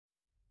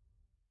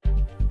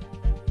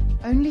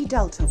Only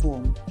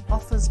Deltavorm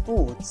offers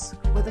boards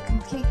with a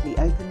completely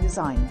open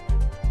design,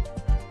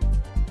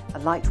 a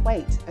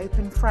lightweight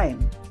open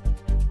frame,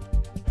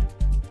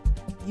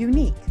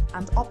 unique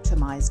and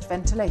optimized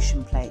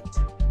ventilation plate,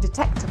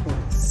 detectable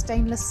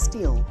stainless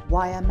steel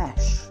wire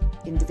mesh,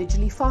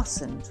 individually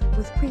fastened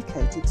with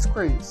precoated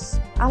screws.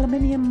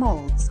 Aluminium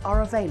moulds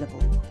are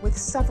available with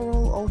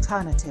several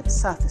alternative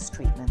surface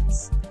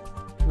treatments,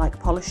 like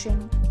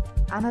polishing,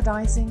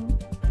 anodizing,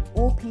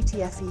 or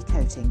PTFE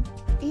coating.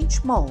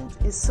 Each mould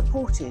is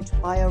supported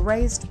by a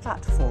raised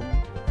platform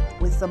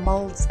with the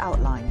mould's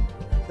outline.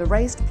 The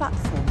raised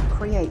platform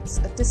creates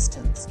a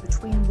distance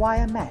between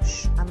wire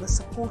mesh and the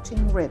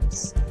supporting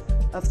ribs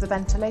of the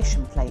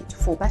ventilation plate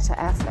for better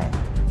airflow.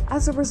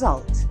 As a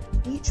result,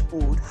 each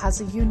board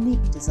has a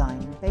unique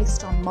design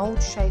based on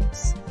mould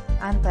shapes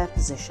and their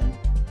position.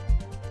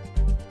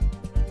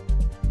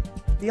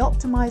 The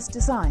optimized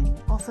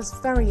design offers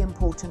very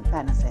important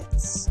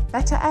benefits.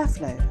 Better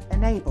airflow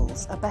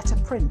enables a better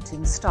print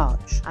in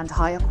starch and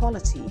higher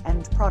quality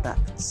end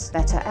products.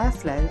 Better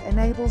airflow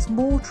enables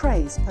more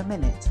trays per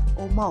minute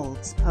or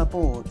moulds per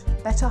board.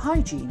 Better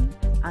hygiene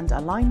and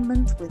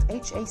alignment with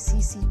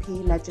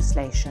HACCP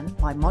legislation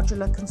by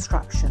modular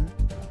construction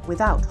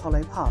without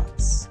hollow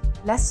parts.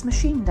 Less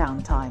machine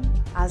downtime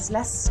as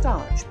less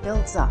starch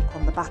builds up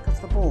on the back of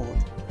the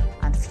board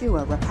and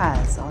fewer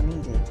repairs are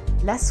needed.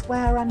 Less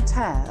wear and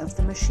tear of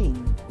the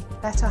machine,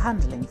 better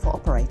handling for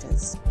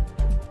operators.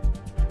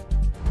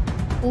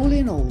 All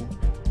in all,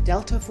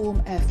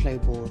 Deltavorm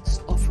airflow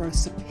boards offer a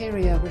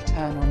superior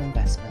return on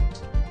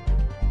investment.